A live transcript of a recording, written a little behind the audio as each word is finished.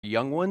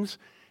young ones.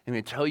 I'm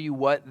going to tell you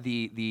what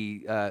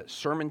the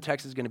sermon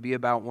text is going to be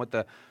about and what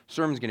the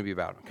sermon is going to be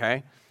about,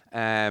 okay?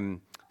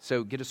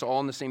 So get us all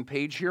on the same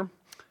page here.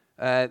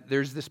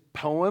 There's this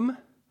poem.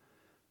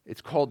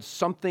 It's called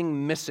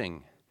Something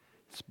Missing.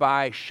 It's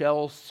by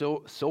Shel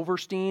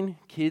Silverstein.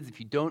 Kids, if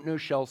you don't know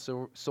Shel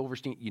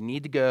Silverstein, you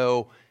need to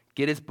go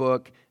get his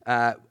book.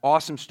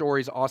 Awesome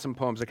stories, awesome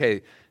poems.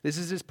 Okay, this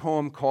is his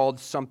poem called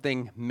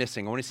Something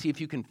Missing. I want to see if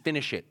you can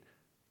finish it.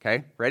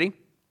 Okay, ready?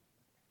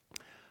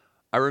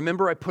 I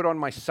remember I put on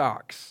my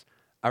socks.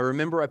 I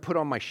remember I put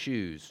on my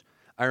shoes.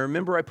 I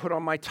remember I put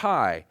on my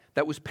tie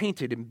that was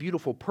painted in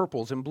beautiful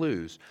purples and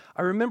blues.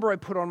 I remember I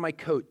put on my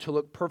coat to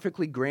look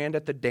perfectly grand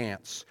at the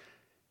dance.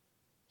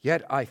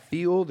 Yet I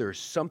feel there's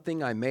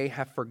something I may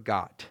have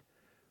forgot.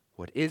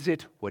 What is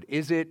it? What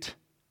is it?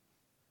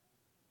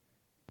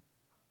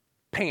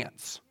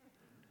 Pants.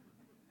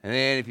 And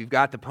then if you've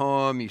got the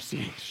poem, you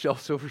see Shel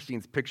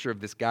Silverstein's picture of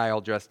this guy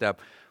all dressed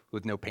up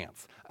with no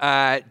pants.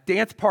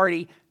 Dance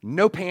party,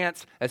 no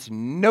pants. That's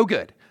no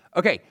good.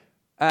 Okay,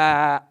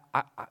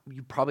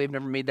 you probably have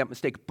never made that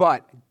mistake,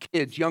 but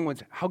kids, young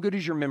ones, how good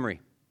is your memory?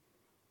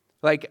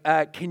 Like,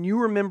 can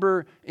you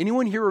remember,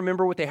 anyone here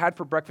remember what they had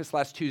for breakfast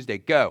last Tuesday?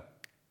 Go.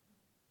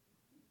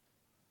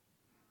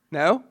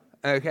 No?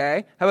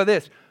 Okay. How about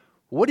this?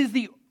 What is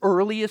the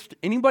earliest,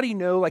 anybody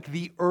know, like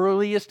the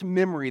earliest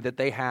memory that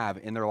they have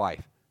in their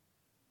life?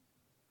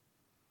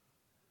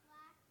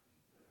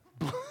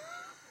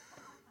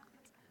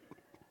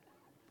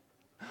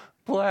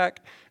 Black.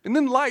 And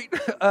then light.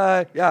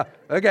 Yeah.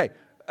 Okay.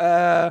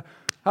 How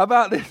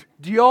about this?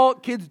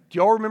 Kids, do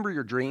y'all remember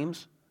your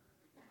dreams?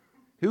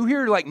 Who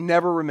here, like,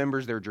 never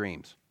remembers their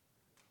dreams?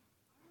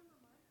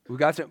 We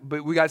got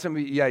some,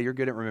 yeah, you're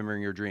good at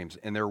remembering your dreams,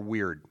 and they're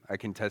weird. I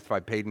can testify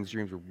Peyton's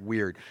dreams are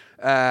weird.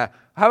 How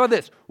about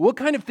this? What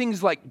kind of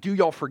things, like, do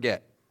y'all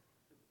forget?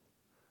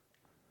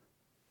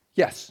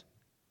 Yes.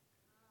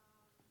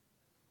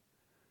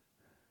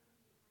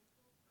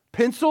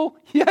 Pencil?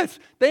 Yes.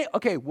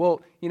 Okay,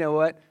 well, you know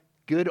what?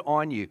 Good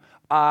on you.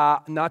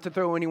 Not to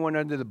throw anyone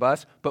under the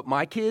bus, but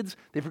my kids,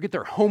 they forget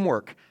their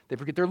homework. They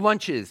forget their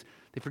lunches.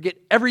 They forget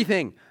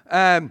everything.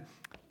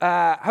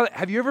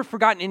 Have you ever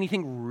forgotten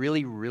anything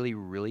really, really,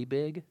 really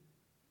big?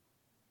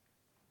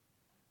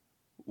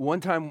 One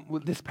time,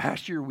 this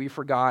past year, we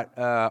forgot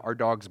our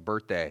dog's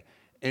birthday.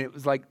 And it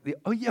was like,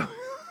 oh, yeah.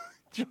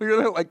 Did you hear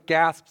that? Like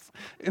gasps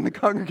in the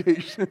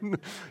congregation.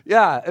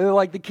 Yeah, and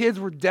like the kids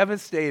were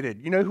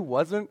devastated. You know who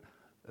wasn't?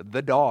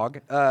 The dog.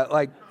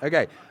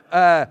 Okay.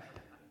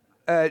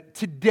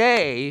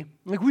 Today,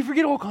 like we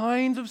forget all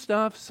kinds of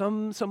stuff,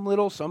 some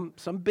little,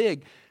 some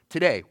big.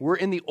 Today, we're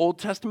in the Old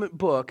Testament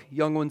book,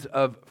 young ones,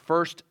 of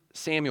 1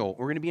 Samuel.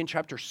 We're going to be in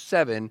chapter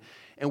 7,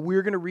 and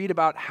we're going to read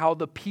about how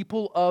the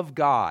people of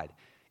God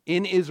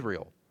in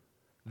Israel,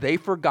 they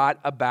forgot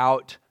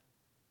about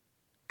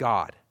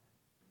God.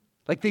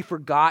 Like they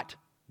forgot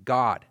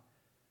God.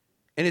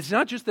 And it's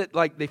not just that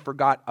like they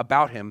forgot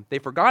about him,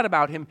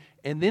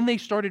 and then they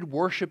started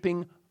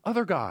worshiping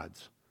other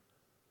gods.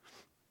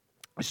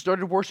 They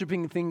started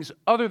worshiping things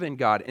other than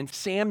God. And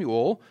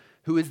Samuel,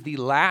 who is the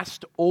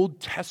last Old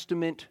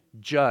Testament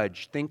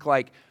judge, think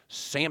like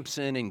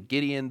Samson and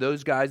Gideon,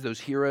 those guys,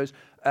 those heroes.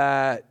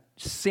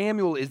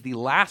 Samuel is the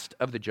last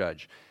of the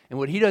judge. And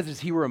what he does is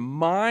he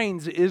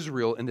reminds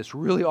Israel in this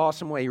really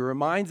awesome way. He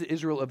reminds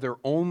Israel of their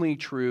only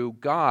true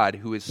God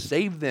who has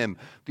saved them,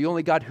 the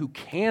only God who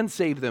can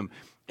save them.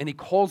 And he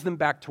calls them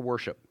back to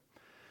worship.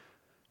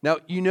 Now,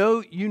 you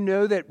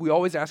know that we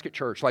always ask at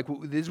church, like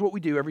this is what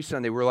we do every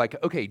Sunday. We're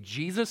like, okay,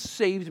 Jesus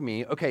saved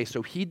me. Okay,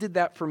 so he did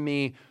that for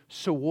me.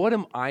 So what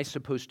am I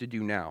supposed to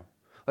do now?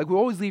 Like we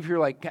always leave here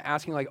like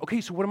asking like,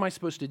 okay, so what am I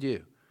supposed to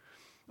do?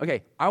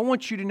 Okay, I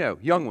want you to know,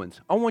 young ones,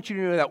 I want you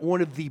to know that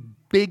one of the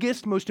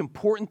biggest, most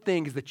important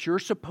things that you're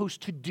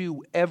supposed to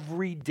do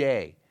every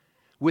day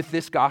with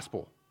this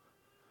gospel,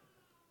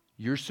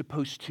 you're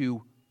supposed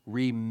to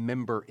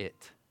remember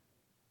it.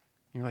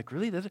 And you're like,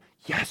 really?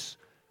 Yes.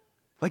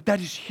 Like that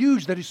is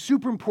huge. That is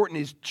super important,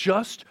 is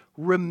just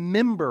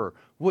remember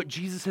what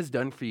Jesus has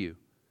done for you.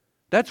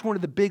 That's one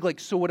of the big,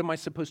 like, so what am I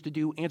supposed to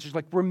do? Answers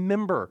like,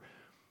 remember.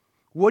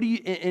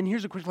 And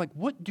here's a question, like,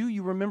 what do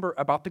you remember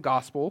about the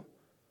gospel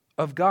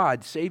of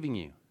God saving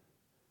you?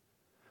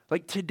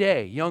 Like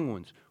today, young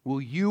ones,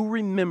 will you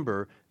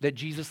remember that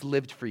Jesus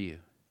lived for you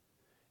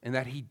and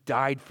that he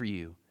died for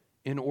you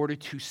in order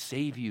to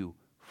save you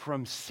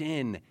from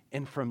sin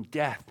and from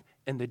death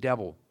and the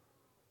devil?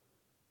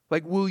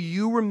 Like, will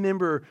you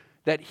remember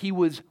that he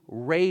was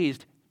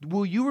raised?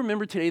 Will you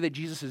remember today that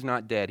Jesus is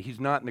not dead? He's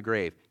not in the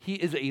grave. He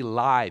is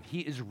alive. He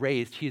is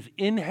raised. He is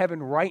in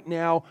heaven right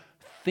now,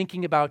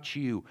 thinking about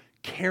you,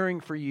 caring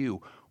for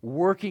you,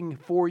 working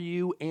for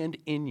you and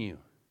in you.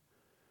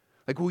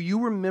 Like, will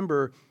you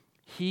remember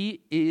he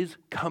is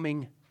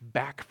coming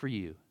back for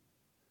you?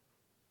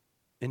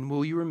 And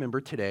will you remember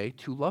today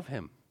to love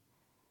him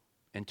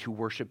and to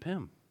worship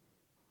him?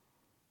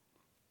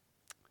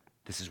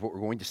 This is what we're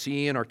going to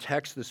see in our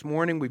text this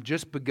morning. We've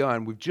just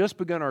begun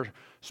our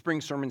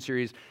spring sermon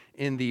series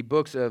in the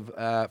books of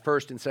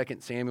 1st and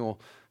 2nd Samuel.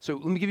 So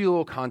let me give you a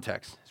little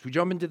context. As we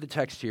jump into the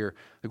text here,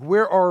 like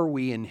where are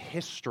we in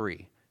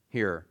history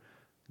here?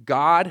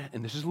 God,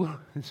 and this is going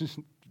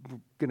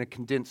to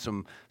condense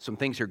some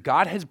things here.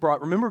 God has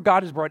brought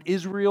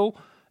Israel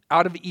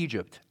out of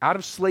Egypt, out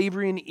of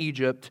slavery in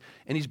Egypt,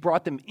 and he's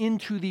brought them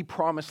into the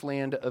promised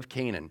land of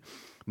Canaan.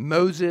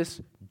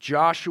 Moses,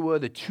 Joshua,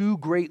 the two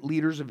great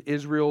leaders of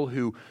Israel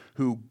who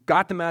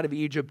got them out of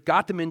Egypt,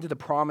 got them into the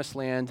promised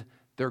land,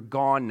 they're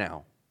gone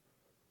now.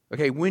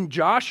 Okay, when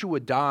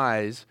Joshua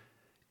dies,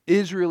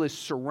 Israel is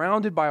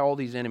surrounded by all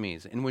these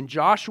enemies. And when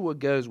Joshua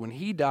goes, when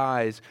he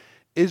dies,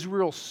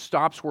 Israel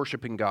stops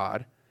worshiping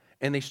God,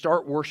 and they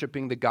start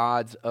worshiping the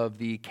gods of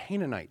the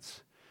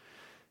Canaanites.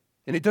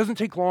 And it doesn't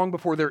take long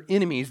before their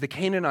enemies, the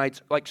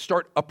Canaanites,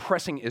 start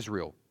oppressing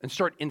Israel and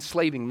start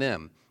enslaving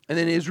them. And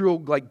then Israel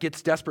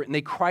gets desperate, and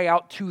they cry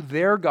out to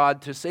their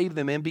God to save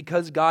them. And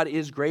because God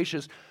is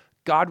gracious,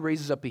 God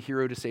raises up a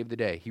hero to save the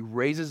day. He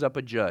raises up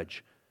a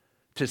judge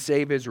to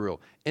save Israel.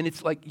 And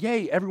it's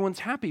yay, everyone's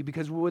happy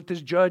because of what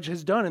this judge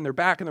has done, and they're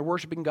back and they're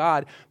worshiping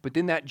God. But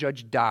then that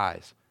judge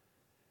dies.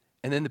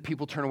 And then the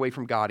people turn away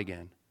from God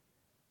again.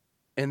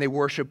 And they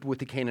worship with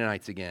the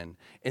Canaanites again.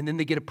 And then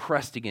they get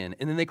oppressed again.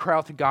 And then they cry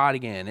out to God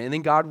again. And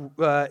then God,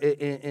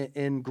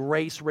 in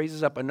grace,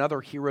 raises up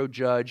another hero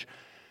judge.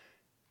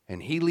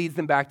 And he leads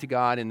them back to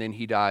God, and then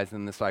he dies,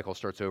 and the cycle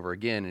starts over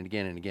again and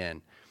again and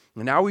again.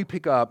 And now we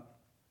pick up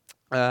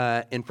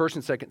in 1st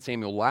and 2nd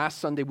Samuel. Last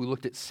Sunday, we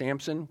looked at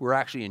Samson. We're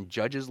actually in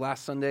Judges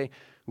last Sunday.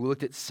 We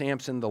looked at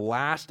Samson, the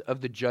last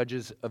of the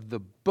judges of the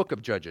book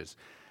of Judges.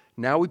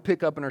 Now we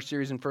pick up in our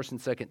series in 1st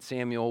and 2nd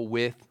Samuel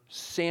with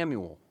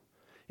Samuel.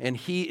 And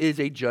he is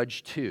a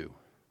judge too.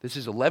 This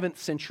is 11th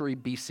century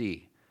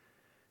BC.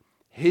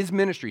 His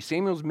ministry,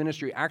 Samuel's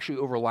ministry, actually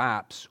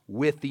overlaps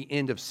with the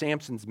end of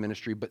Samson's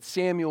ministry, but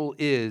Samuel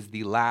is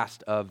the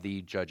last of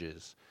the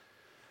judges.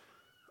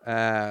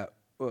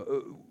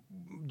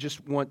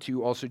 Just want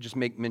to also just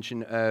make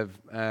mention of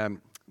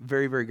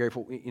very, very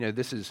grateful.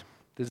 This is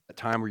a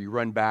time where you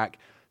run back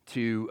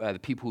to the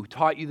people who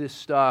taught you this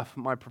stuff.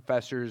 My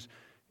professors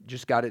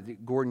just got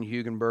it. Gordon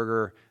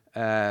Hugenberger,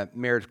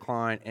 Meredith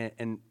Klein,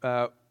 and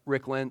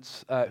Rick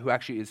Lentz, who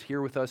actually is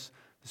here with us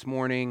this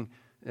morning.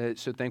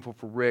 So thankful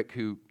for Rick,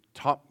 who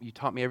taught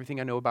me everything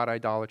I know about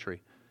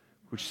idolatry,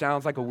 which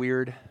sounds like a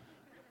weird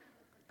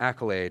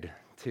accolade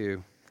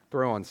to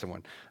throw on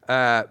someone.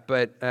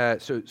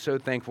 So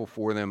thankful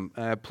for them.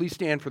 Please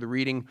stand for the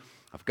reading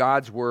of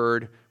God's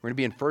word. We're going to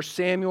be in 1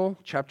 Samuel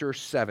chapter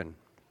 7.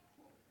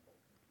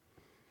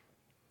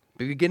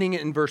 Beginning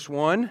in verse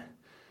 1.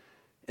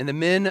 And the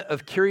men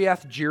of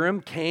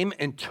Kiriath-Jearim came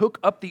and took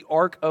up the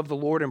ark of the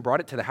Lord and brought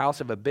it to the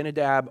house of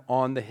Abinadab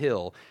on the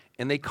hill.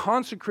 And they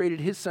consecrated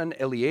his son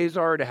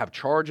Eleazar to have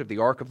charge of the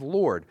ark of the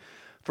Lord.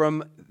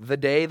 From the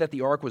day that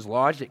the ark was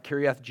lodged at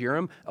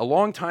Kiriath-Jearim, a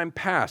long time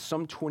passed,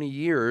 some 20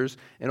 years,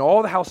 and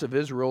all the house of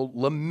Israel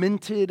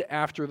lamented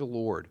after the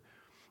Lord.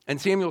 And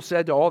Samuel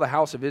said to all the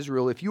house of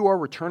Israel, if you are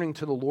returning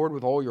to the Lord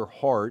with all your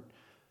heart,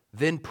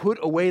 then put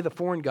away the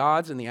foreign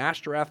gods and the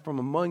Ashtaroth from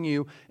among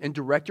you, and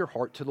direct your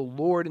heart to the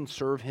Lord and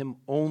serve him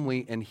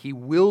only, and he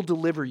will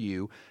deliver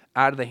you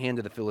out of the hand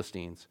of the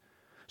Philistines.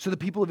 So the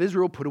people of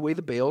Israel put away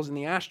the Baals and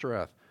the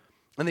Ashtaroth,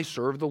 and they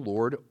served the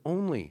Lord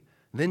only.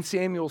 Then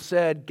Samuel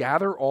said,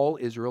 gather all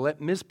Israel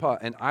at Mizpah,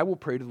 and I will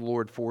pray to the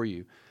Lord for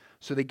you.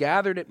 So they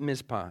gathered at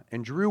Mizpah,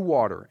 and drew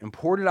water, and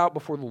poured it out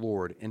before the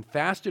Lord, and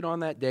fasted on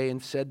that day,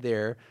 and said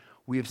there,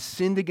 we have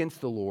sinned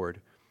against the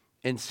Lord.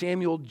 And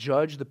Samuel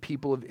judged the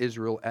people of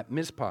Israel at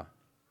Mizpah.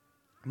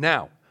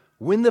 Now,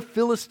 when the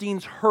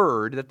Philistines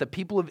heard that the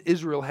people of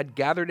Israel had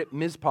gathered at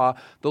Mizpah,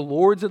 the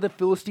lords of the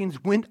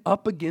Philistines went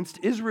up against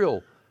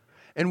Israel.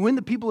 And when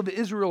the people of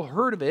Israel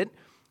heard of it,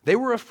 they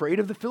were afraid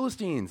of the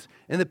Philistines.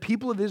 And the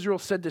people of Israel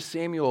said to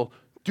Samuel,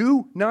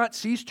 do not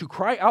cease to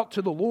cry out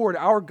to the Lord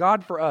our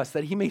God for us,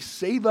 that he may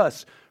save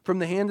us from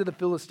the hand of the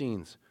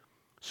Philistines.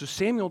 So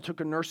Samuel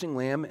took a nursing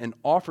lamb and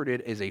offered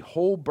it as a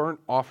whole burnt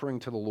offering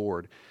to the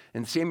Lord.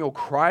 And Samuel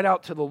cried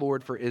out to the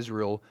Lord for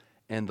Israel,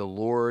 and the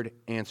Lord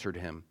answered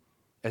him.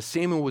 As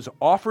Samuel was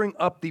offering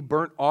up the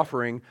burnt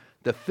offering,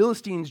 the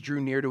Philistines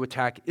drew near to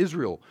attack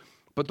Israel.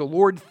 But the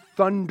Lord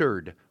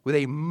thundered with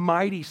a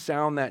mighty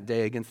sound that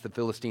day against the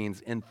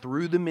Philistines and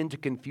threw them into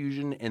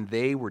confusion, and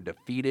they were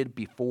defeated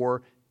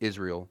before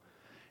Israel.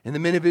 And the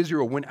men of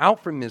Israel went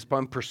out from Mizpah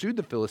and pursued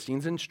the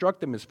Philistines and struck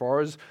them as far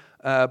as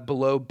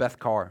below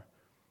Bethkar.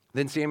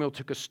 Then Samuel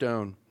took a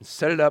stone and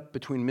set it up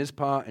between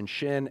Mizpah and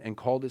Shin and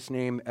called its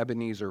name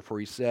Ebenezer, for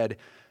he said,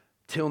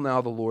 till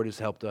now the Lord has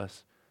helped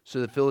us. So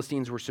the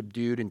Philistines were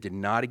subdued and did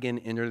not again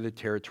enter the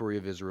territory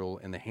of Israel,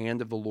 and the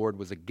hand of the Lord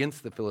was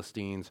against the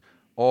Philistines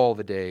all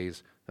the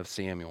days of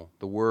Samuel.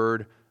 The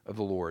word of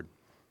the Lord.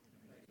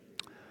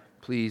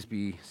 Please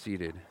be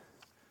seated.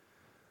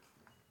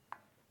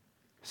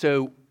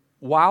 So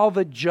while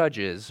the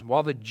judges,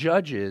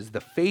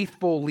 the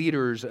faithful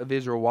leaders of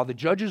Israel, while the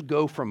judges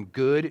go from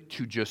good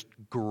to just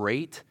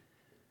great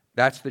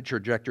That's the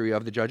trajectory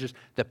of the judges.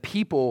 The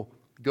people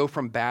go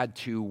from bad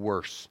to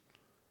worse.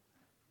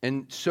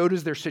 And so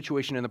does their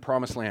situation in the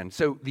promised land.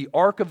 So the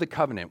Ark of the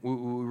Covenant, we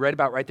read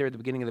about right there at the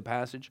beginning of the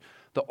passage.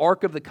 The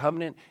Ark of the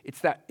Covenant,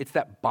 it's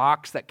that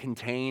box that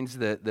contains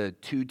the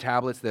 2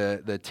 tablets,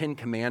 the 10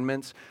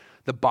 commandments.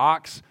 The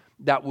box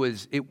that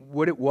was,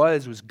 what it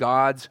was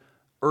God's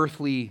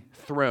earthly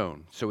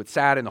throne. So it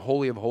sat in the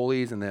Holy of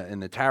Holies in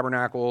the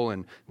tabernacle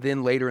and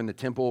then later in the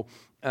temple.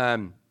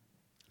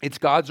 It's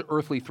God's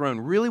earthly throne.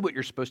 Really what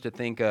you're supposed to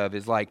think of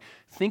is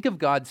think of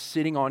God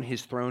sitting on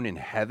his throne in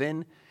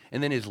heaven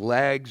and then his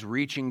legs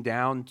reaching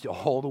down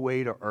all the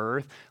way to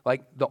earth.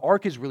 The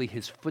ark is really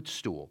his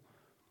footstool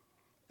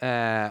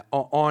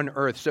on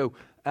earth. So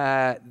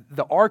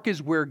the ark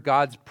is where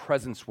God's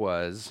presence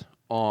was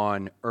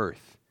on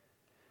earth.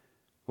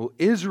 Well,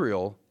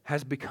 Israel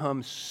has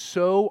become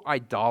so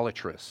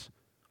idolatrous,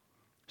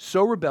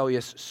 so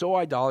rebellious, so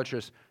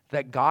idolatrous,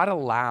 that God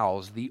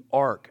allows the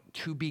ark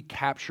to be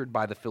captured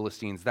by the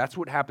Philistines. That's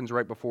what happens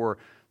right before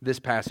this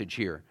passage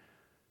here.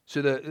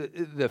 So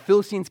the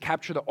Philistines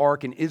capture the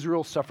ark, and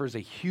Israel suffers a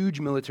huge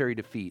military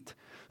defeat.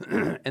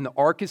 And the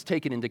ark is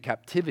taken into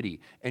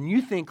captivity. And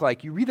you think,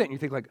 you read that and you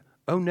think,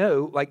 oh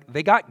no,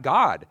 they got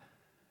God.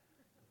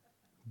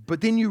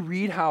 But then you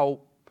read how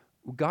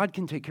God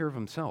can take care of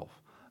himself.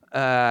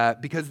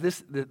 Because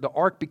the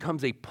ark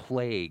becomes a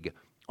plague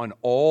on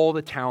all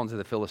the towns of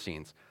the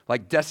Philistines,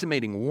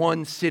 decimating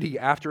one city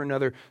after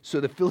another. So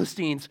the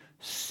Philistines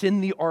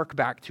send the ark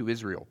back to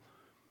Israel.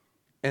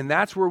 And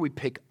that's where we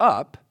pick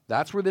up.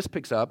 That's where this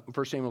picks up in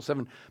 1 Samuel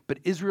 7. But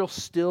Israel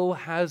still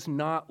has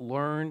not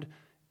learned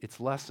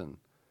its lesson.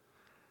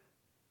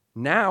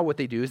 Now what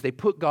they do is they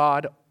put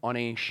God on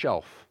a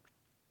shelf.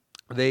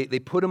 They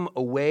put him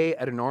away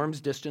at an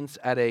arm's distance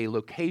at a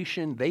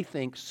location they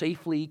think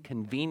safely,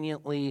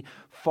 conveniently,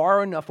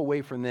 far enough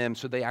away from them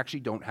so they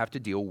actually don't have to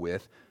deal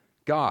with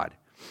God.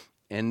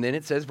 And then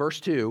it says, verse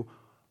 2,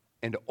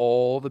 and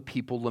all the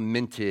people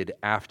lamented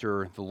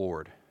after the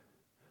Lord.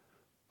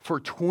 For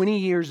 20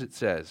 years, it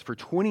says, for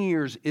 20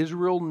 years,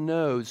 Israel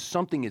knows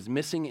something is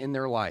missing in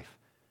their life.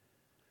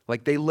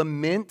 They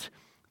lament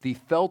the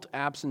felt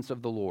absence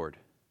of the Lord.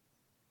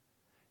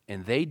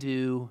 And they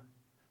do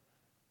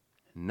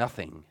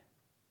nothing.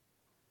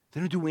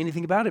 They don't do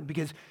anything about it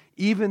because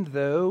even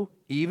though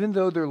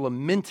they're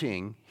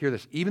lamenting, hear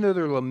this, even though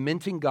they're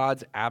lamenting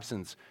God's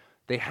absence,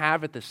 they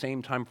have at the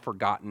same time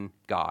forgotten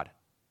God.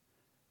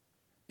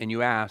 And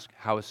you ask,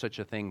 how is such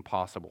a thing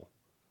possible?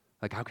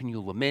 How can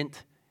you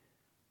lament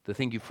the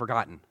thing you've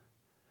forgotten?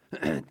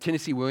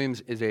 Tennessee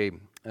Williams is maybe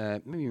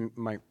you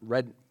might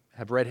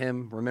have read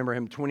him, remember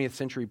him, 20th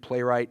century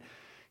playwright.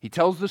 He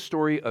tells the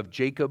story of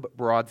Jacob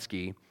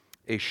Brodsky,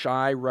 a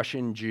shy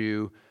Russian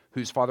Jew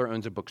whose father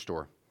owns a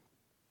bookstore.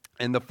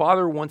 And the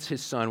father wants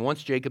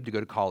Jacob to go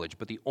to college,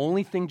 but the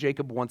only thing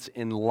Jacob wants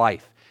in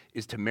life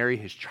is to marry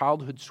his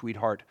childhood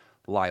sweetheart,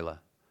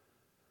 Lila.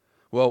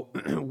 Well,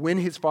 when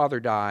his father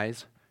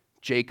dies,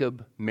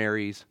 Jacob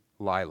marries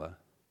Lila,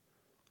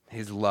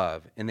 his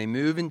love, and they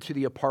move into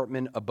the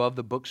apartment above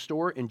the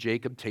bookstore, and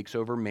Jacob takes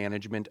over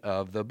management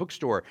of the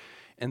bookstore.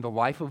 And the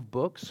life of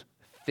books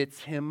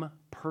fits him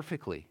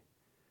perfectly.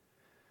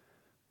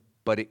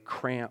 But it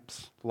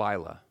cramps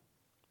Lila.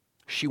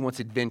 She wants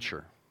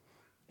adventure.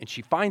 And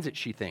she finds it,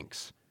 she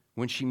thinks,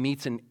 when she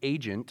meets an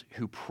agent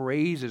who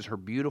praises her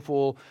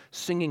beautiful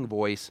singing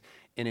voice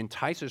and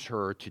entices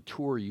her to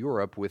tour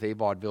Europe with a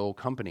vaudeville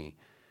company.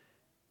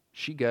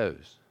 She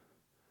goes.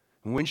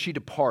 And when she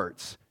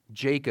departs,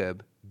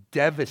 Jacob,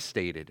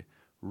 devastated,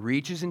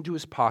 reaches into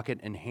his pocket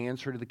and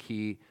hands her the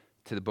key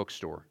to the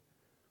bookstore.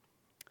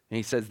 And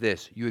he says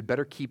this, you had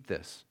better keep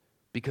this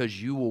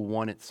because you will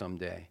want it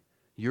someday.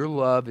 Your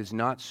love is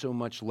not so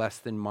much less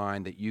than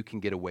mine that you can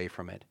get away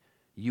from it.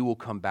 You will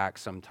come back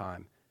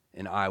sometime,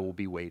 and I will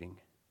be waiting.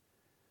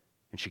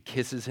 And she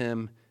kisses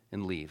him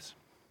and leaves.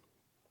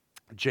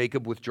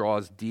 Jacob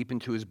withdraws deep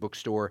into his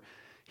bookstore.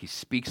 He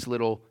speaks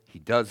little, he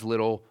does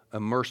little,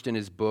 immersed in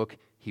his book.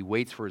 He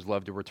waits for his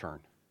love to return.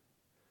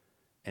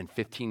 And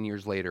 15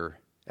 years later,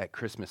 at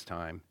Christmas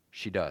time,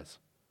 she does.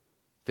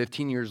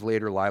 15 years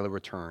later, Lila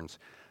returns.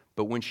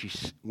 But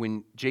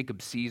when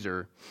Jacob sees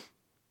her,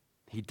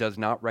 he does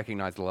not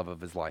recognize the love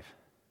of his life.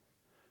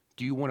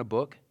 Do you want a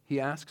book? He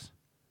asks.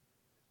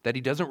 That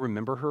he doesn't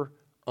remember her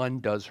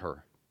undoes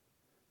her.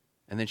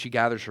 And then she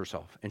gathers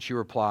herself and she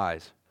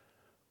replies,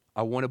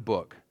 I want a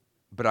book,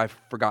 but I've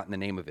forgotten the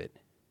name of it.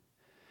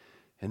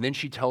 And then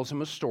she tells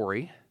him a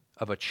story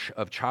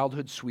of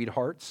childhood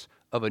sweethearts,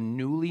 of a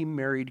newly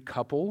married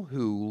couple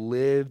who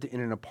lived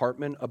in an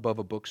apartment above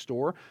a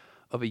bookstore,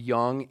 of a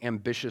young,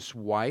 ambitious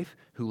wife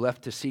who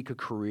left to seek a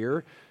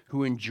career,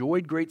 who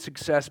enjoyed great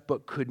success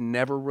but could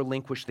never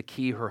relinquish the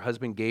key her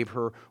husband gave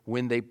her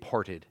when they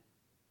parted.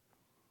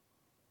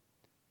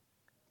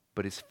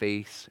 But his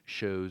face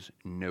shows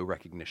no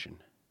recognition.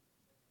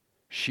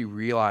 She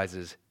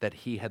realizes that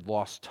he had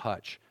lost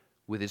touch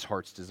with his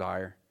heart's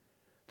desire,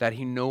 that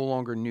he no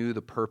longer knew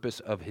the purpose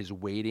of his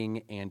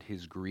waiting and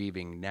his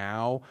grieving.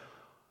 Now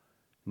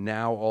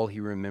all he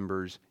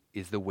remembers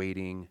is the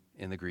waiting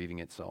in the grieving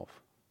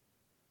itself.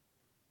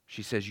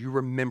 She says, you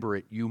remember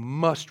it. You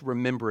must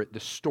remember it. The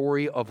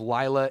story of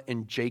Lila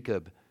and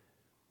Jacob.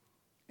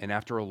 And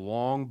after a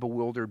long,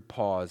 bewildered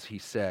pause, he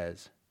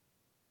says,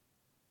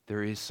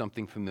 there is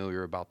something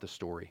familiar about the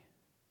story.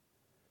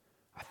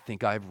 I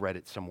think I've read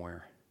it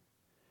somewhere.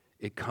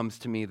 It comes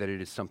to me that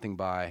it is something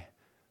by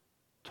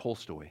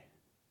Tolstoy.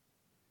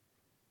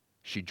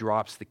 She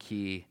drops the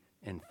key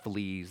and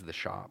flees the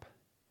shop.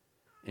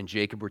 And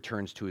Jacob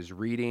returns to his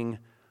reading,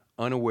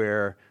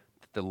 unaware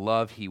that the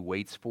love he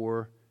waits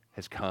for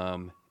has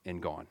come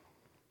and gone.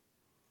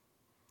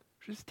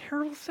 It's just a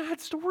terrible, sad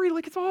story.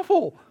 Like, it's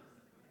awful.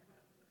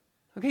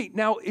 Okay,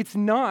 now it's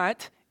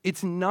not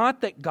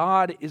that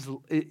God is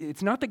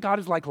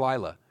like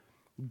Lila.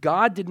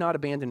 God did not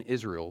abandon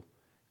Israel.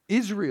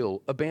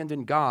 Israel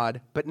abandoned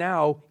God, but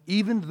now,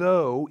 even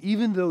though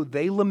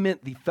they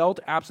lament the felt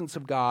absence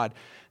of God,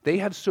 they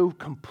have so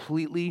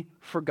completely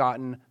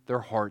forgotten their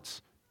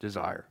heart's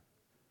desire.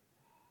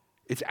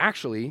 It's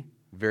actually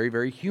very,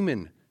 very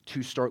human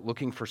to start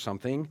looking for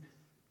something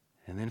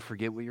and then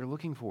forget what you're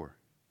looking for.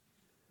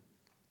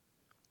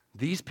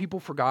 These people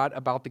forgot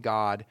about the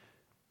God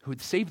who had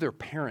saved their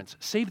parents,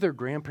 saved their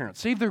grandparents,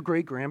 saved their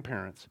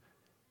great-grandparents.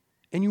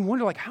 And you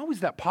wonder, like, how is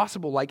that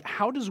possible? Like,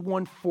 how does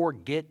one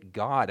forget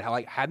God? How,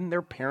 like, hadn't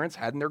their parents,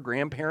 hadn't their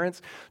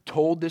grandparents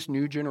told this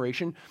new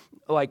generation,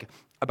 like,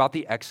 about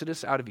the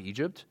Exodus out of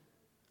Egypt?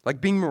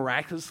 Like, being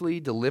miraculously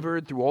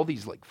delivered through all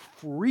these, like,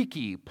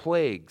 freaky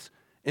plagues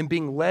and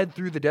being led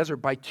through the desert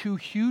by two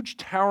huge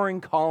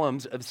towering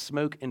columns of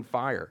smoke and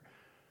fire.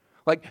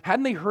 Like,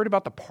 hadn't they heard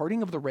about the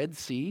parting of the Red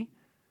Sea?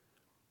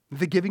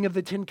 The giving of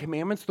the Ten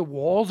Commandments, the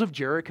walls of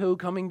Jericho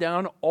coming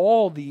down,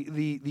 all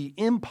the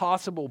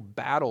impossible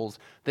battles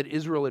that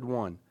Israel had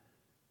won.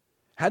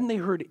 Hadn't they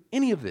heard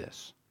any of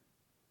this?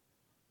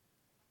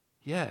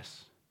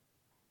 Yes,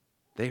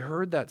 they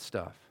heard that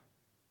stuff.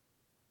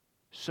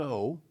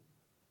 So,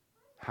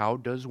 how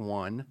does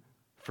one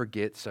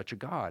forget such a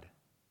God?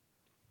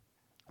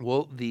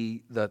 Well,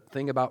 the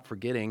thing about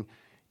forgetting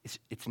is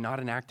it's not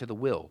an act of the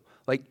will.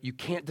 Like, you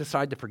can't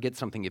decide to forget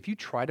something. If you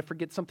try to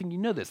forget something, you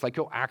know this. Like,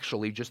 you'll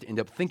actually just end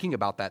up thinking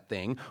about that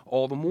thing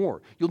all the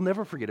more. You'll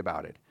never forget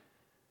about it.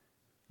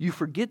 You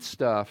forget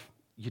stuff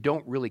you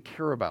don't really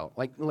care about.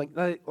 Like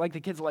the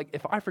kids, like,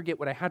 if I forget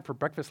what I had for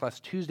breakfast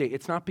last Tuesday,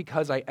 it's not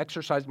because I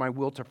exercised my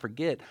will to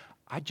forget.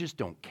 I just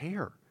don't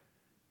care.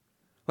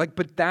 Like,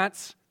 but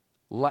that's,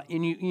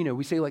 and you know,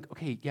 we say, like,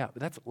 okay, yeah,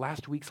 that's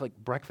last week's, like,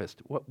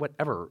 breakfast,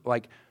 whatever.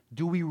 Like,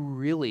 do we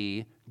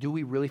really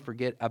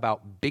forget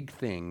about big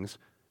things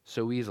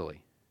so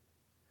easily?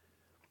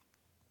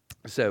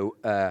 So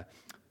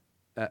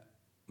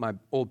my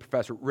old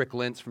professor, Rick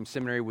Lentz from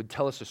seminary, would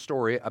tell us a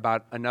story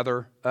about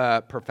another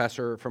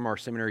professor from our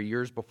seminary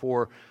years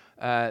before,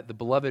 the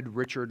beloved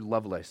Richard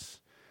Lovelace.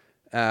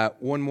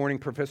 One morning,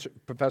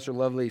 Professor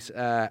Lovelace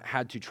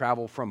had to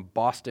travel from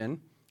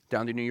Boston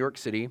down to New York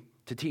City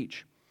to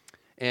teach.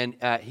 And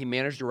he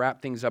managed to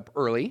wrap things up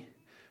early,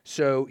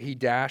 so he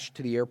dashed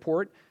to the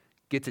airport,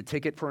 gets a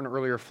ticket for an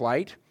earlier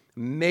flight,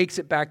 makes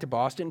it back to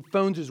Boston,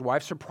 phones his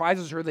wife,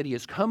 surprises her that he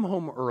has come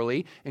home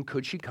early, and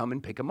could she come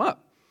and pick him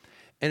up?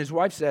 And his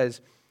wife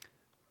says,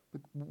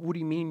 what do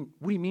you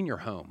mean you're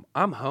home?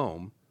 I'm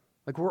home.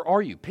 Like, where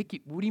are you?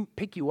 What do you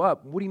pick you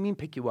up? What do you mean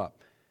pick you up?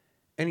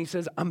 And he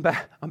says, I'm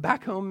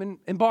back home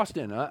in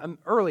Boston. I'm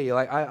early.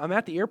 Like, I'm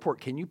at the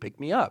airport. Can you pick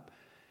me up?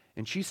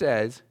 And she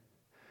says,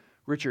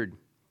 Richard,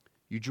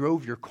 you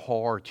drove your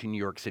car to New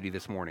York City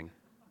this morning.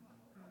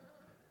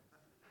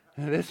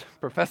 And this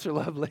Professor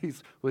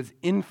Lovelace was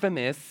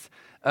infamous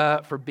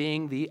for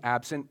being the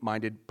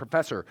absent-minded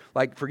professor,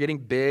 like forgetting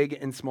big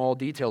and small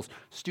details.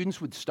 Students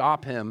would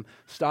stop him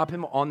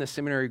on the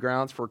seminary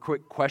grounds for a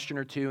quick question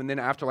or two, and then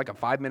after like a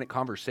 5-minute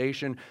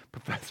conversation,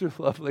 Professor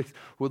Lovelace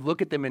would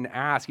look at them and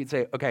ask, he'd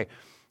say, okay,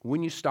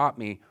 when you stopped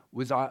me,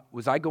 was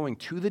I going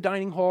to the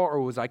dining hall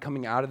or was I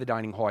coming out of the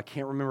dining hall? I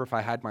can't remember if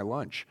I had my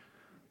lunch.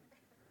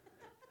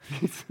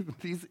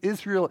 The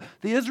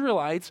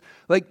Israelites,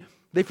 like,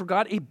 they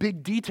forgot a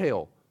big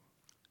detail.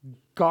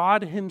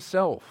 God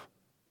himself.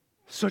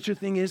 Such a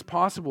thing is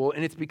possible,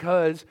 and it's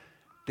because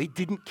they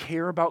didn't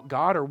care about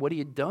God or what he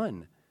had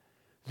done.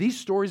 These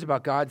stories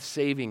about God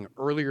saving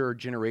earlier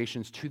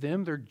generations, to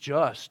them, they're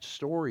just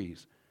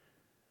stories.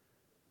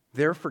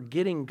 Their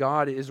forgetting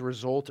God is a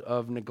result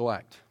of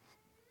neglect.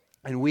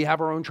 And we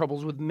have our own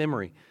troubles with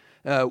memory.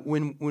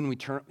 When we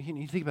turn,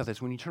 you think about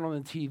this, when you turn on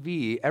the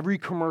TV, every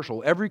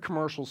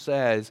commercial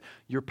says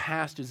your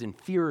past is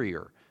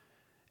inferior.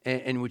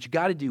 And what you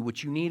got to do,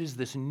 what you need is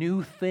this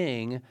new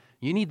thing.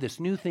 You need this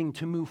new thing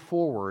to move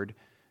forward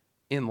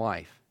in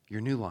life,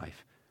 your new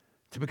life,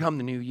 to become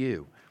the new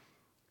you.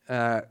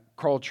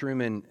 Carl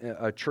Trueman,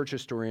 a church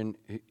historian,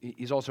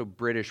 he's also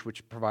British,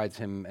 which provides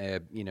him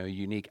a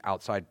unique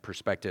outside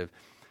perspective.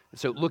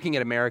 So looking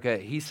at America,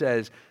 he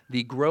says,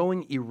 the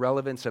growing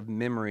irrelevance of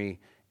memory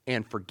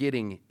and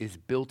forgetting is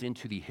built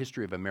into the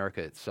history of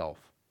America itself.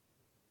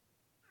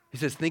 He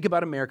says, think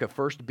about America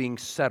first being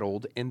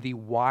settled in the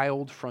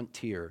wild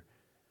frontier,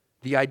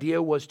 The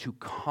idea was to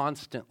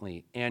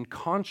constantly and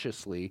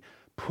consciously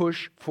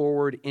push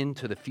forward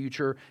into the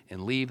future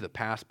and leave the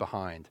past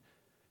behind.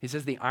 He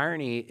says the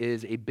irony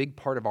is a big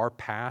part of our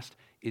past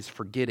is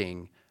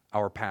forgetting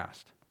our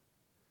past.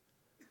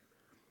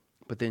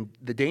 But then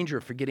the danger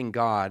of forgetting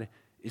God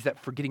is that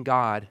forgetting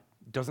God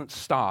doesn't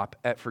stop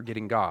at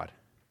forgetting God.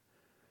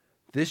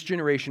 This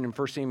generation in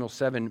 1 Samuel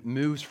 7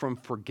 moves from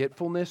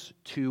forgetfulness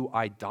to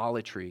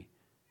idolatry.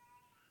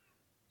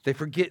 They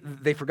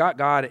forgot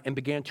God and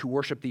began to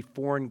worship the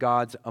foreign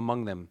gods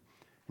among them.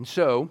 And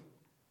so,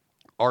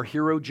 our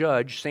hero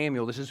judge,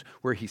 Samuel, this is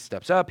where he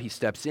steps up, he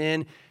steps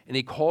in, and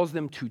he calls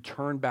them to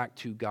turn back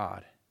to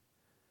God.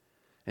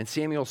 And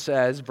Samuel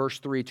says, verse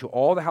 3, to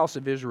all the house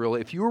of Israel,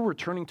 if you are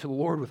returning to the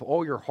Lord with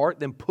all your heart,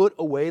 then put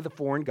away the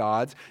foreign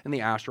gods and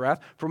the Ashtoreth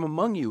from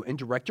among you, and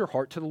direct your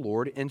heart to the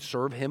Lord and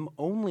serve him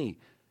only.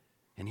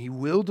 And he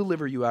will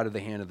deliver you out of the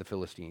hand of the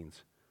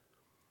Philistines.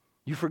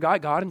 You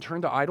forgot God and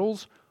turned to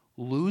idols?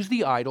 Lose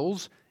the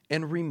idols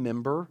and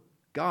remember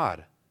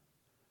God.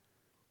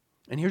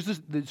 And here's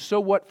the so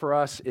what for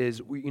us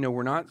is,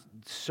 we're not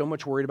so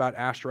much worried about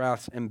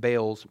Ashtoreths and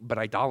Baals, but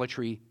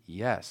idolatry,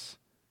 yes.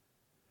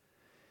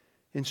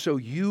 And so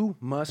you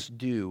must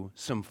do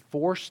some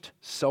forced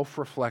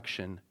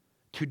self-reflection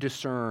to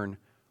discern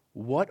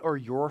what are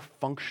your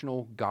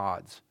functional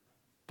gods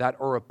that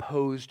are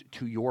opposed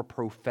to your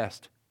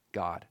professed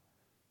God.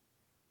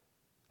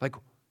 Like,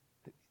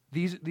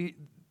 these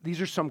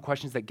are some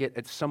questions that get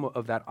at some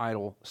of that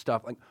idol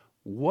stuff. Like,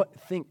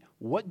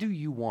 what do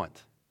you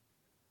want?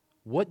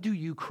 What do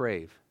you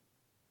crave?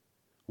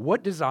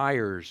 What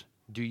desires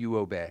do you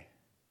obey?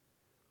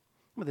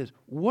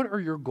 What are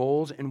your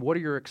goals and what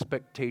are your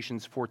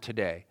expectations for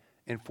today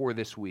and for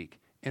this week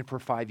and for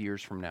 5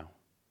 years from now?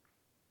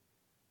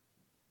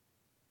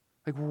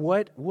 Like,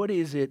 what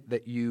is it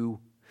that you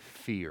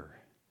fear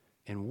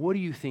and what do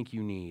you think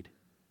you need?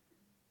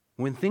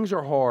 When things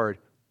are hard,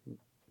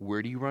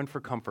 where do you run for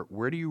comfort?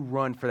 Where do you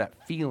run for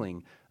that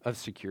feeling of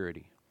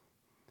security?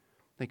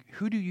 Like,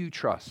 who do you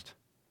trust?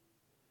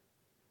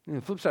 And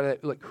the flip side of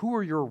that, like, who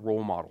are your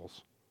role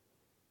models?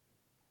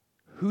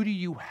 Who do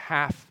you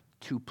have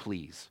to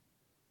please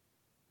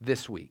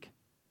this week?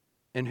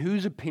 And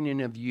whose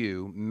opinion of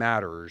you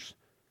matters?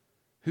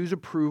 Whose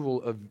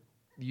approval of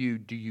you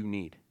do you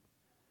need?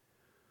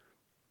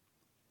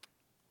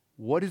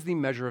 What is the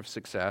measure of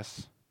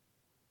success?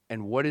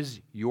 And what is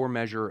your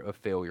measure of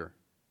failure?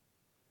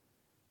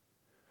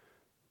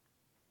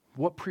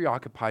 What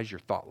preoccupies your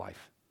thought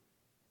life?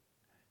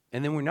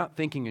 And then we're not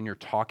thinking and you're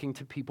talking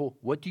to people,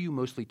 what do you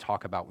mostly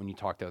talk about when you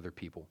talk to other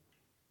people?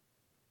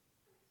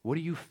 What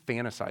do you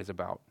fantasize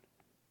about?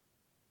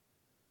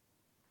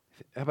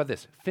 How about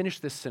this? Finish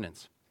this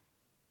sentence.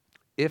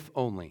 If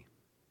only.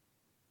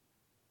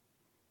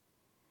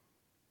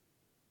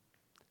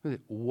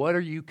 What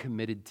are you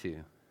committed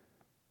to?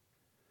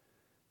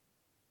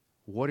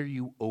 What are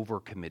you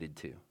overcommitted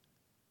to?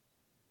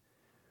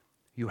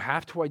 You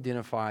have to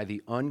identify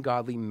the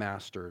ungodly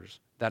masters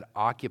that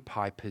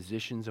occupy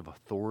positions of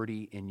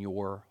authority in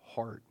your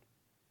heart.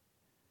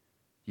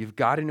 You've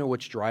got to know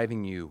what's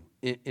driving you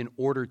in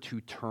order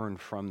to turn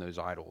from those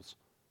idols.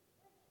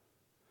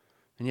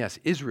 And yes,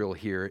 Israel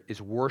here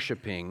is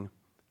worshiping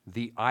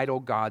the idol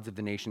gods of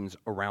the nations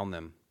around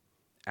them,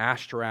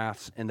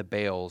 Ashtoreths and the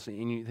Baals.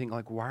 And you think,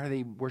 like, why are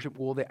they worship?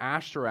 Well, the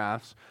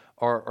Ashtoreths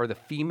are the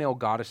female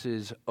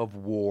goddesses of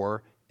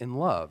war and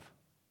love.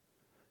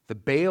 The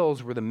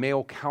Baals were the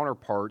male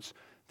counterparts.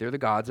 They're the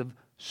gods of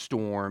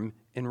storm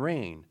and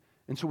rain.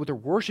 And so what they're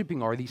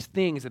worshiping are these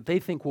things that they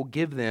think will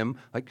give them,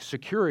 like,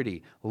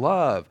 security,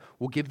 love,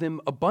 will give them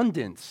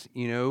abundance,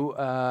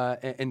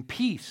 and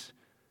peace.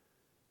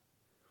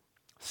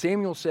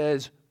 Samuel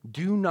says,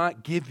 do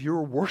not give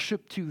your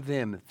worship to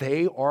them.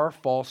 They are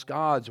false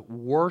gods.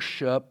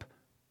 Worship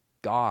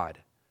God.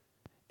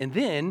 And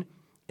then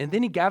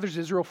he gathers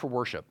Israel for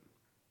worship.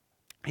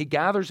 He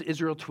gathers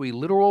Israel to a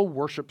literal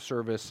worship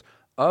service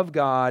of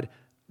God,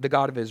 the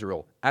God of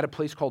Israel, at a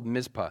place called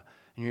Mizpah.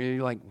 And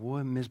you're like,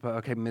 what, Mizpah?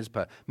 Okay,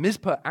 Mizpah.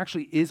 Mizpah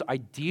actually is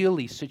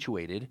ideally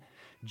situated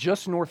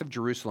just north of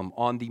Jerusalem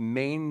on the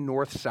main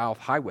north-south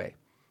highway.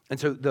 And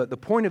so the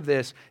point of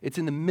this, it's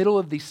in the middle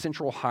of these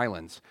central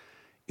highlands.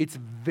 It's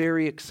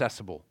very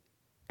accessible.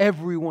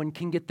 Everyone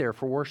can get there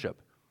for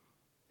worship.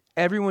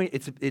 Everyone,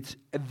 it's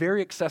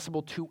very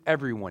accessible to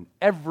everyone.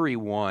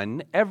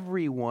 Everyone,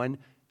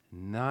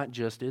 not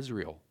just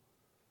Israel.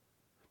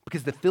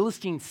 Because the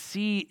Philistines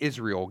see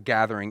Israel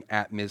gathering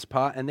at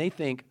Mizpah, and they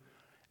think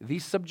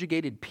these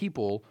subjugated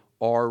people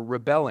are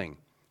rebelling.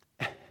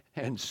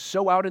 And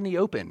so out in the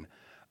open,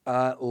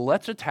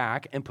 let's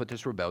attack and put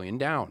this rebellion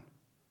down.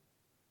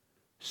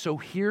 So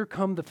here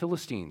come the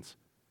Philistines.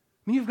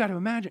 I mean, you've got to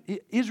imagine,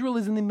 Israel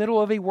is in the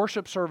middle of a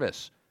worship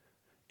service,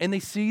 and they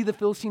see the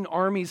Philistine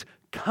armies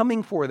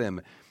coming for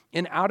them.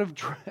 And out of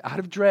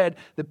dread,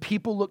 the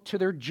people look to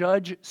their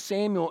judge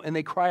Samuel, and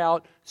they cry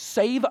out,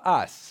 "Save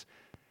us!"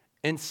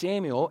 And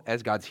Samuel,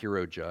 as God's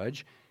hero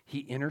judge, he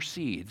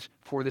intercedes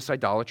for this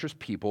idolatrous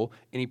people,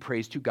 and he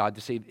prays to God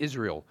to save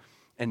Israel.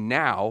 And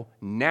now,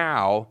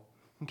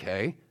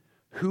 okay,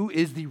 who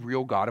is the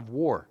real God of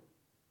war?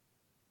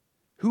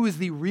 Who is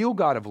the real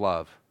God of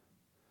love?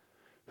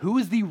 Who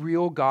is the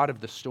real God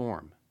of the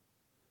storm?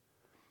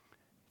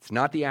 It's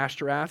not the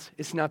Ashtoreths,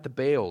 it's not the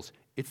Baals,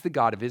 it's the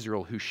God of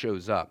Israel who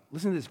shows up.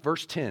 Listen to this,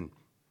 verse 10.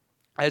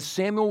 As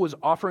Samuel was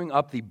offering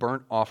up the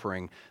burnt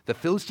offering, the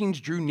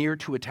Philistines drew near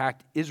to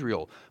attack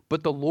Israel,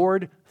 but the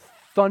Lord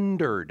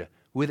thundered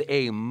with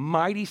a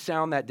mighty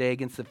sound that day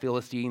against the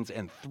Philistines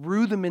and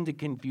threw them into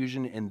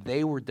confusion, and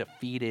they were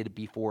defeated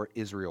before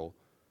Israel.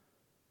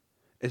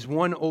 As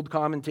one Old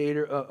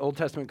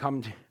Testament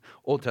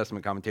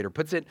commentator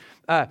puts it,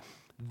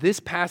 this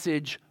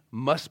passage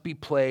must be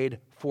played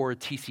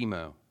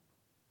fortissimo.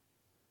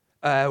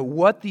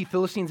 What the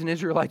Philistines and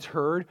Israelites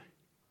heard,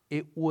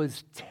 it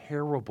was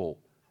terrible.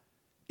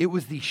 It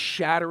was the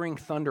shattering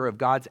thunder of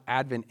God's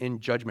advent and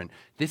judgment.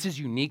 This is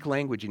unique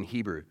language in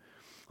Hebrew.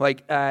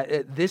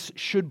 This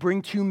should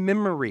bring to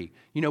memory,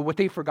 what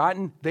they've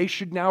forgotten, they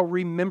should now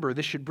remember.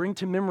 This should bring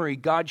to memory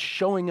God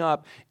showing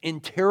up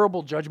in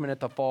terrible judgment at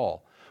the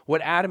fall.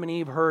 What Adam and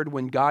Eve heard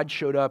when God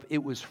showed up,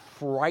 it was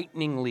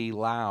frighteningly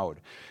loud.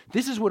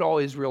 This is what all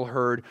Israel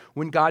heard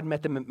when God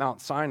met them at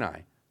Mount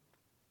Sinai.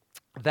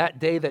 That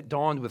day that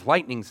dawned with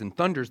lightnings and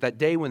thunders, that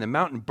day when the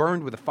mountain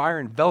burned with a fire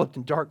enveloped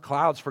in dark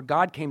clouds, for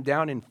God came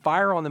down in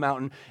fire on the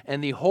mountain,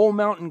 and the whole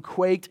mountain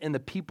quaked, and the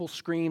people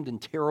screamed in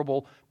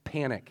terrible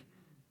panic.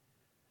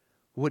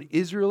 What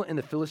Israel and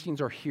the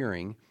Philistines are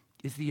hearing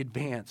is the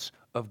advance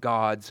of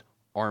God's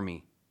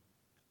army.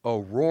 A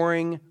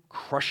roaring,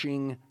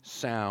 crushing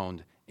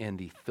sound, and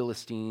the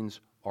Philistines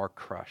are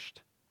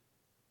crushed.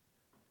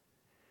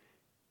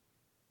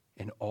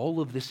 And all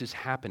of this is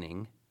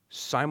happening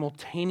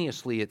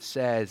simultaneously, it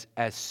says,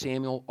 as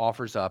Samuel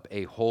offers up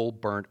a whole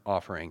burnt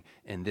offering.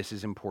 And this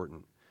is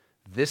important.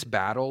 This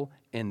battle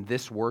and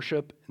this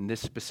worship and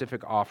this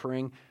specific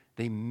offering,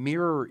 they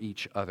mirror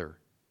each other.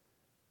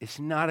 It's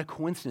not a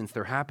coincidence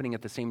they're happening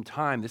at the same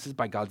time. This is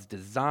by God's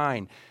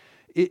design.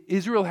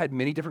 Israel had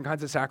many different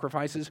kinds of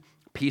sacrifices: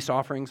 peace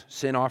offerings,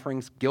 sin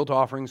offerings, guilt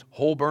offerings,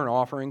 whole burnt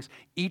offerings.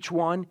 Each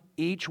one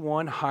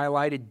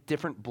highlighted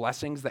different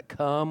blessings that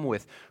come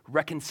with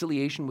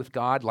reconciliation with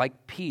God,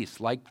 like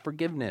peace, like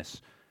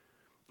forgiveness.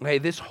 Okay,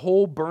 this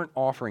whole burnt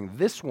offering,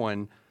 this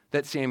one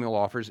that Samuel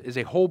offers, is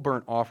a whole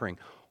burnt offering.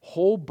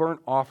 Whole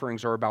burnt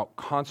offerings are about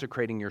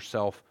consecrating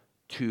yourself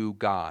to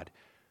God.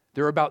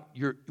 They're about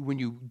when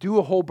you do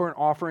a whole burnt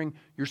offering,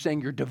 you're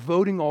saying you're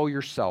devoting all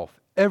yourself,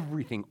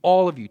 everything,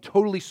 all of you,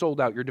 totally sold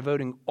out. You're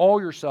devoting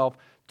all yourself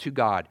to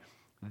God.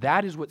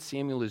 That is what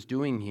Samuel is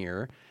doing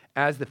here.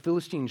 As the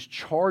Philistines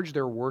charge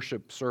their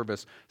worship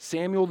service,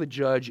 Samuel the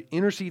judge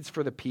intercedes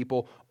for the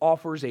people,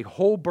 offers a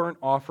whole burnt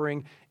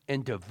offering,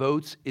 and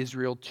devotes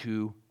Israel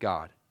to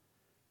God.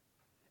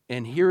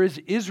 And here is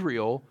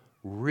Israel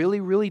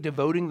really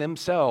devoting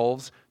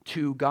themselves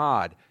to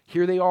God.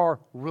 Here they are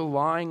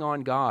relying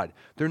on God.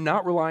 They're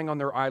not relying on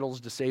their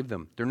idols to save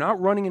them. They're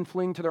not running and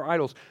fleeing to their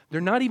idols.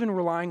 They're not even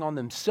relying on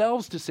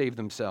themselves to save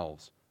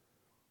themselves.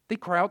 They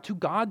cry out to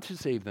God to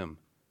save them.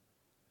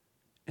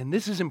 And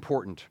this is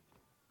important.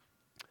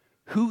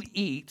 Who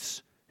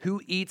eats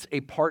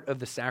a part of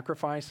the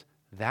sacrifice,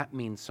 that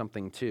means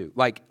something too.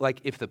 Like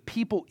if the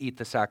people eat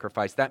the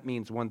sacrifice, that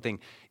means one thing.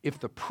 If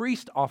the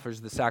priest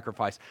offers the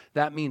sacrifice,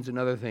 that means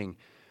another thing.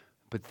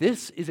 But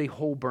this is a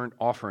whole burnt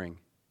offering.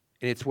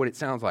 And it's what it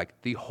sounds like.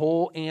 The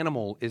whole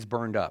animal is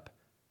burned up.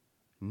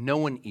 No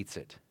one eats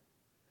it.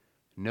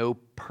 No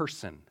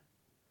person.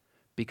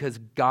 Because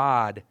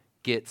God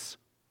gets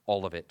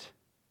all of it.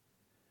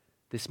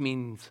 This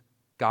means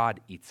God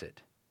eats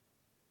it.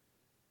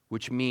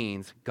 Which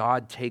means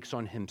God takes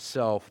on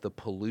himself the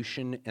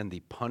pollution and the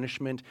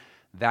punishment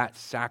that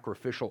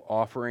sacrificial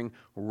offering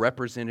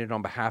represented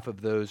on behalf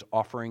of those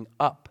offering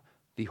up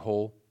the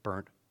whole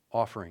burnt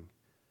offering.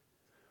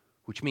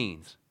 Which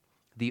means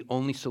the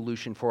only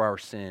solution for our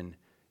sin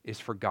is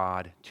for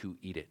God to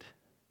eat it.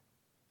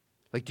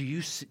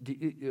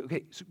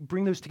 So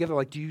bring those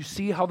together. Do you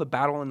see how the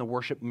battle and the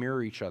worship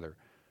mirror each other?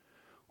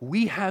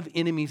 We have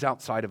enemies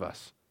outside of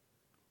us.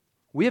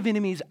 We have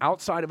enemies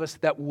outside of us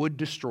that would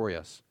destroy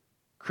us,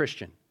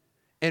 Christian.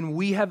 And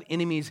we have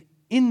enemies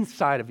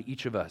inside of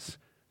each of us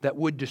that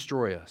would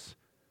destroy us.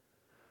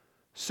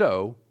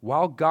 So,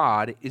 while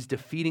God is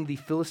defeating the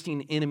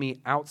Philistine enemy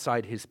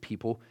outside his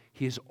people,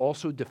 he is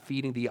also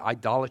defeating the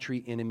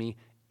idolatry enemy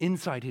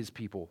inside his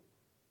people.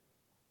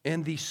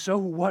 And the so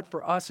what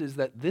for us is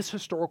that this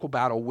historical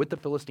battle with the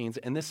Philistines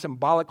and this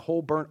symbolic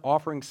whole burnt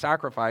offering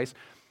sacrifice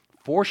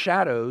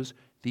foreshadows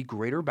the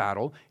greater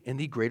battle and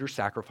the greater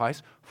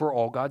sacrifice for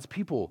all God's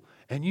people.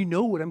 And you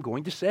know what I'm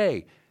going to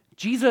say.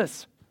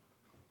 Jesus.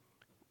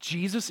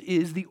 Jesus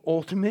is the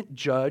ultimate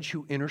judge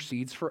who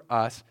intercedes for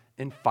us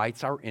and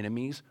fights our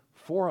enemies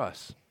for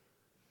us.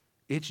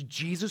 It's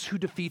Jesus who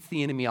defeats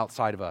the enemy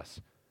outside of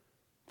us.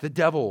 The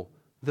devil,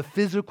 the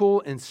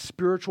physical and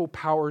spiritual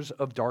powers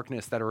of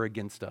darkness that are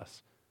against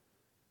us.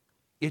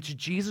 It's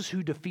Jesus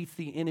who defeats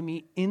the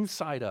enemy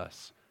inside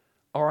us,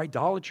 our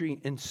idolatry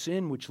and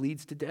sin, which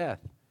leads to death.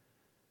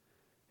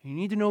 You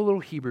need to know a little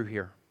Hebrew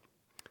here.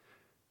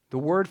 The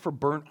word for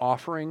burnt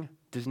offering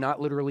does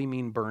not literally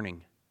mean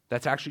burning.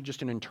 That's actually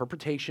just an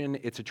interpretation.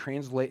 It's a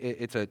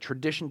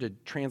tradition to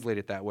translate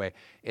it that way.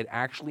 It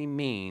actually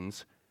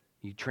means,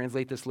 you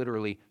translate this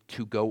literally,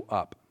 to go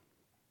up.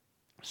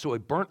 So a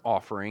burnt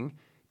offering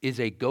is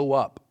a go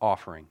up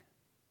offering,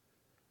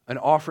 an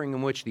offering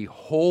in which the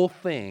whole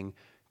thing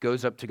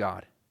goes up to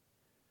God.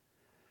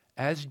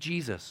 As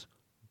Jesus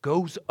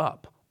goes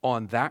up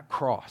on that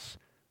cross,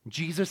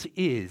 Jesus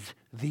is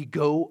the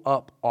go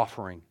up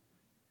offering.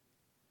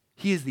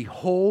 He is the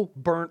whole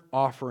burnt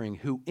offering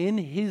who in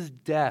his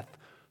death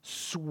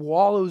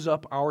swallows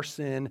up our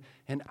sin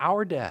and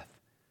our death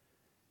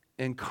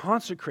and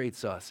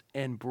consecrates us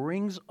and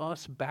brings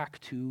us back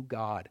to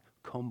God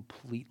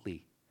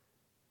completely.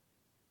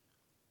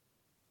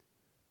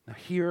 Now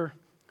here,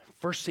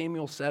 1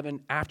 Samuel 7,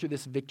 after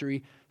this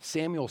victory,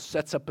 Samuel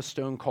sets up a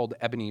stone called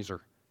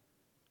Ebenezer.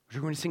 We're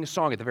going to sing a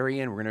song at the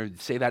very end. We're going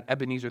to say that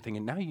Ebenezer thing.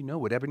 And now you know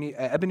what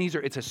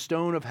Ebenezer, it's a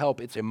stone of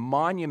help. It's a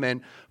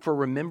monument for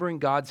remembering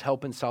God's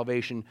help and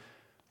salvation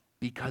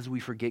because we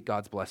forget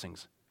God's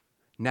blessings.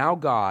 Now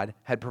God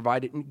had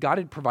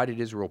provided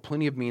Israel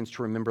plenty of means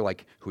to remember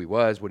like who he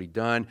was, what he'd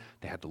done.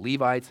 They had the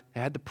Levites,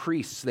 they had the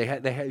priests, they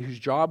had whose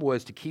job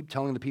was to keep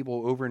telling the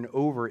people over and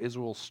over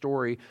Israel's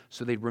story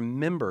so they'd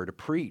remember to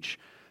preach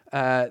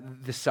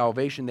the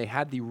salvation. They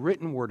had the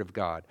written word of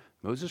God.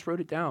 Moses wrote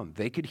it down.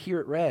 They could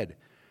hear it read.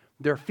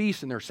 Their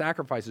feasts and their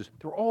sacrifices,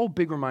 they're all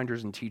big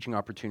reminders and teaching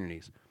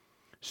opportunities.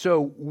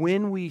 So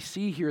when we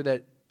see here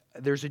that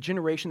there's a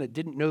generation that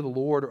didn't know the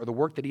Lord or the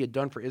work that he had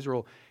done for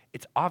Israel,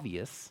 it's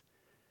obvious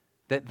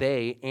that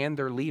they and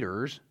their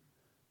leaders,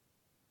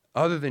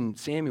 other than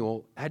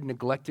Samuel, had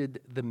neglected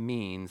the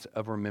means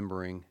of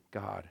remembering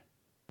God.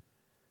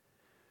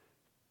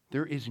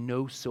 There is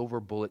no silver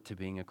bullet to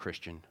being a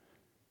Christian.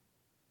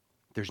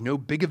 There's no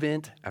big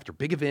event after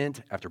big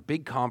event after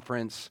big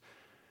conference.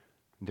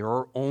 There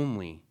are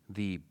only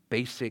the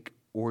basic,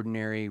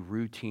 ordinary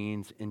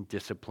routines and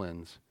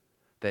disciplines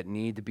that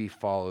need to be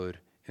followed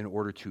in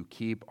order to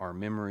keep our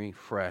memory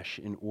fresh,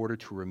 in order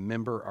to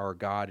remember our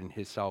God and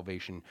his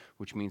salvation,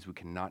 which means we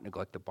cannot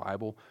neglect the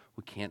Bible,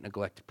 we can't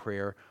neglect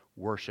prayer,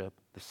 worship,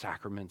 the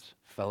sacraments,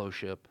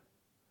 fellowship,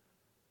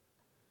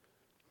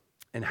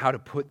 and how to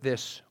put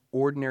this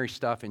ordinary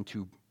stuff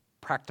into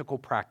practical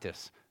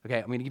practice. Okay,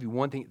 I'm going to give you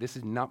one thing. This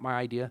is not my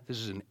idea. This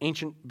is an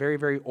ancient, very,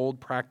 very old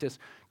practice.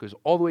 It goes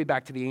all the way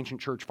back to the ancient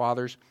church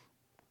fathers.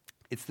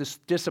 It's this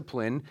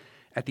discipline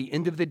at the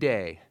end of the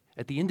day,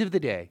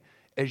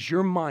 as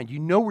your mind, you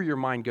know where your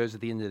mind goes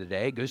at the end of the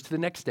day, it goes to the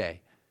next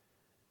day.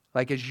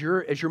 Like as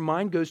your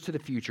mind goes to the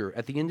future,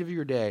 at the end of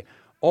your day,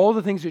 all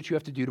the things that you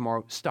have to do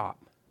tomorrow,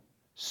 stop.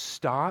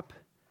 Stop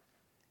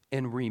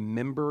and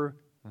remember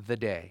the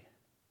day.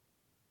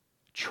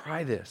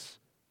 Try this.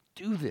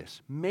 Do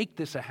this. Make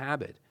this a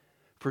habit.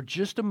 For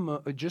just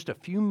a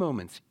few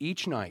moments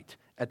each night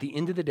at the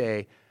end of the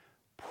day,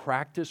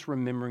 practice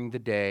remembering the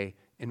day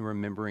and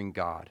remembering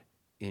God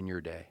in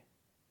your day.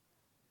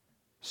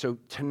 So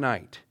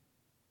tonight,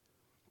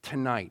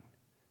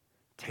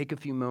 take a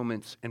few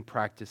moments and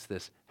practice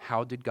this.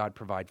 How did God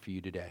provide for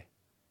you today?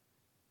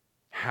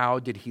 How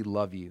did he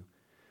love you?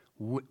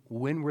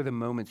 When were the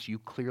moments you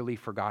clearly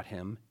forgot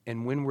him?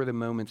 And when were the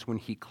moments when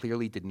he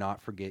clearly did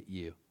not forget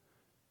you?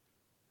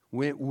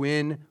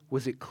 When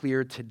was it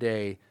clear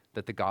today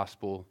that the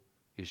gospel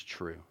is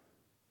true?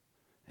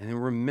 And then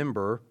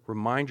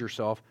remind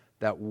yourself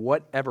that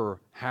whatever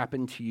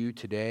happened to you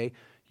today,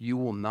 you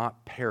will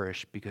not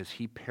perish because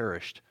he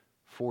perished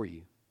for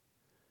you.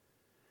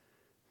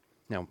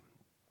 Now,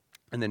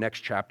 in the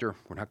next chapter,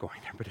 we're not going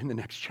there, but in the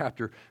next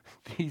chapter,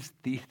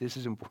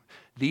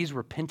 these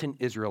repentant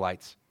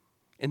Israelites,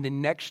 in the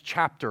next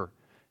chapter,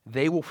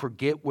 they will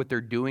forget what they're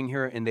doing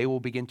here and they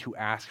will begin to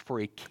ask for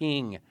a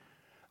king,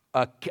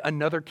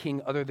 another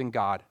king other than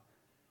God.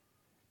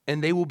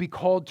 And they will be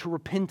called to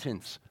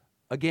repentance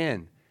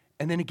again,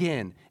 and then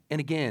again, and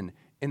again,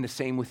 and the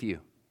same with you.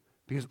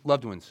 Because,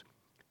 loved ones,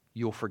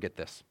 you'll forget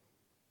this.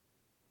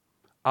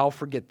 I'll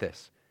forget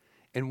this.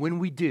 And when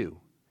we do,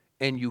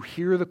 and you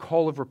hear the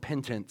call of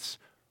repentance,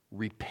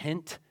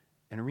 repent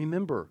and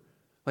remember.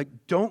 Like,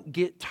 don't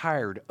get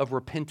tired of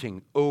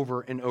repenting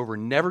over and over.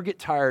 Never get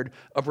tired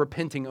of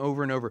repenting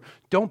over and over.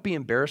 Don't be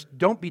embarrassed.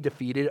 Don't be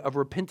defeated of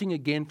repenting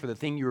again for the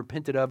thing you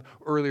repented of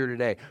earlier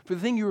today, for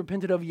the thing you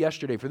repented of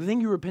yesterday, for the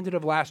thing you repented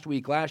of last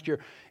week, last year.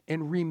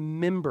 And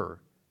remember,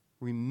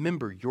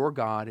 your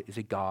God is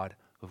a God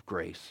of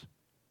grace.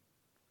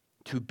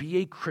 To be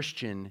a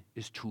Christian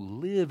is to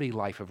live a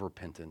life of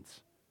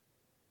repentance.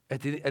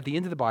 At the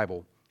end of the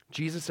Bible,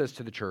 Jesus says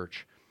to the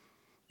church,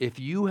 if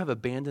you have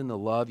abandoned the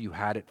love you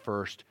had at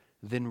first,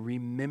 then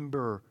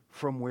remember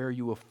from where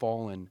you have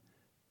fallen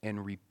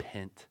and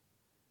repent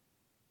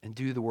and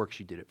do the works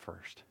you did at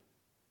first.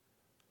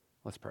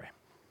 Let's pray.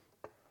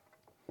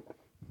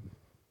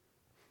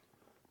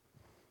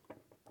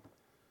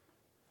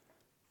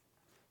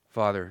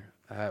 Father,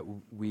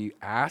 we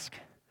ask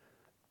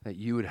that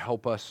you would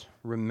help us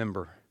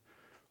remember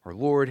our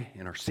Lord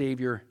and our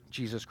Savior,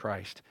 Jesus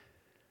Christ.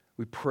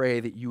 We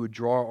pray that you would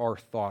draw our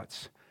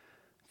thoughts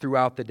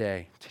throughout the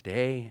day,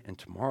 today and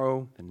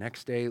tomorrow, the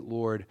next day,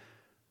 Lord,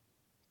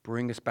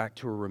 bring us back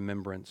to a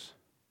remembrance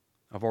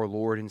of our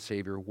Lord and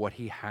Savior, what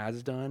he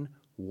has done,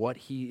 what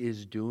he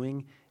is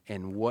doing,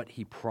 and what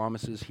he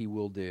promises he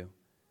will do.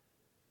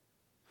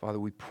 Father,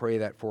 we pray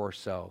that for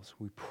ourselves.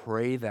 We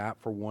pray that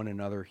for one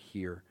another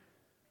here.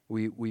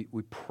 We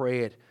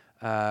pray it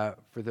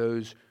for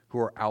those who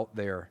are out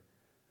there,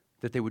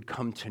 that they would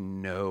come to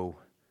know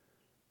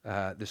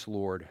this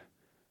Lord,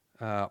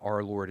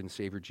 our Lord and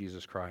Savior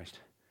Jesus Christ,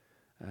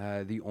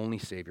 the only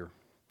Savior.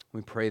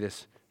 We pray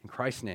this in Christ's name.